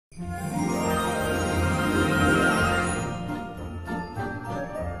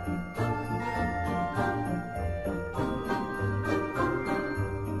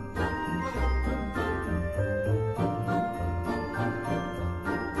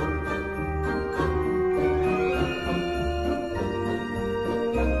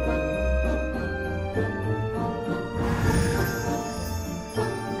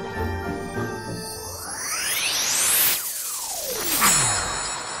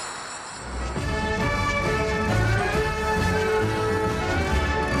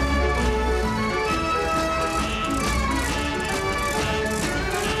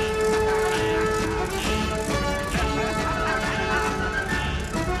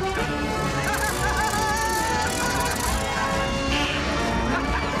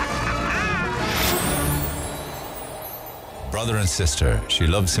brother and sister. She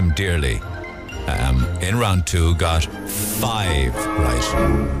loves him dearly. In round 2, got 5 right.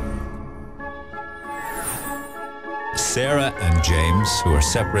 Sarah and James, who are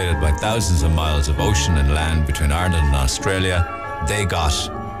separated by thousands of miles of ocean and land between Ireland and Australia, they got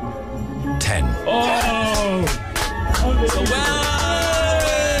 10. Oh! So well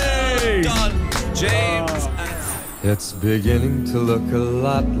done, James. It's beginning to look a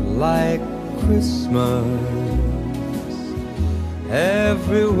lot like Christmas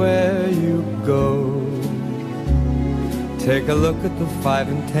everywhere you go. Take a look at the 5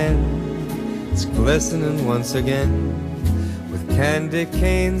 and 10. It's glistening once again with candy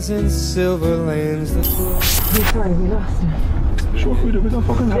canes and silver lanes that glow. We're sorry, we lost him. Sure, we don't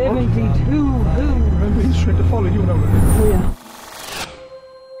fucking have 72. Remember, he's trying to follow you now. Oh, yeah.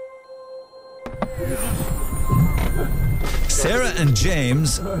 Sarah and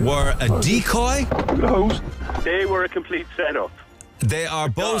James were a decoy. They were a complete setup. They are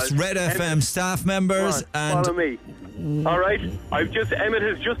both Red FM staff members. And follow me. All right, Emmett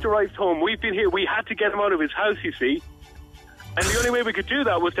has just arrived home. We've been here. We had to get him out of his house, you see. And the only way we could do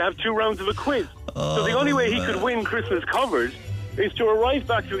that was to have 2 rounds of a quiz. So the only way he could win Christmas covers is to arrive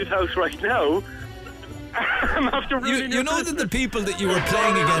back to his house right now. After you know that the people that you were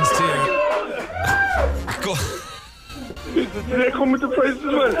playing against here. Did they come with the prize as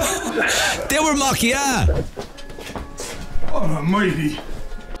well? They were Macchia. Oh, almighty.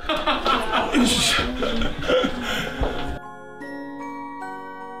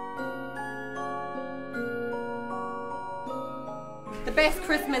 The best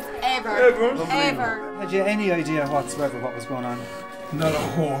Christmas ever. Ever. Had you any idea whatsoever what was going on? Not a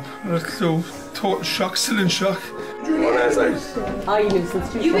hope. Not a clue. Total shock, still in shock. Do you know what I say? I knew since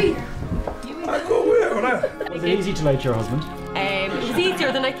two. I go where? Was it easy to like your husband? It was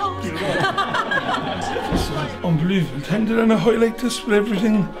easier than I thought. This is unbelievable. Ended on a high like this with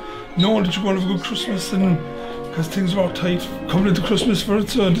everything, knowing that you're going to have a good Christmas and because things are all tight coming into Christmas for it,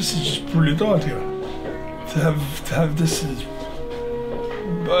 so this is just brilliant out here. To have this is,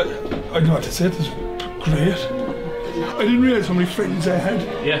 I don't know what to say, it is great. I didn't realise how many friends I had.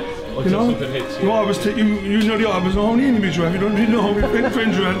 Yeah. You know, you always take, you know the always know how many enemies you have, you don't really know how many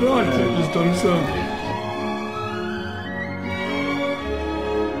friends you have. It was done so.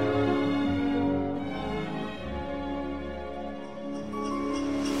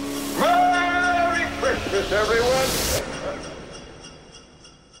 Merry Christmas, everyone!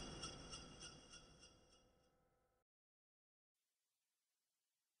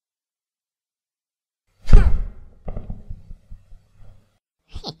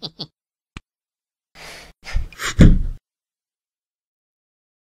 Hehehe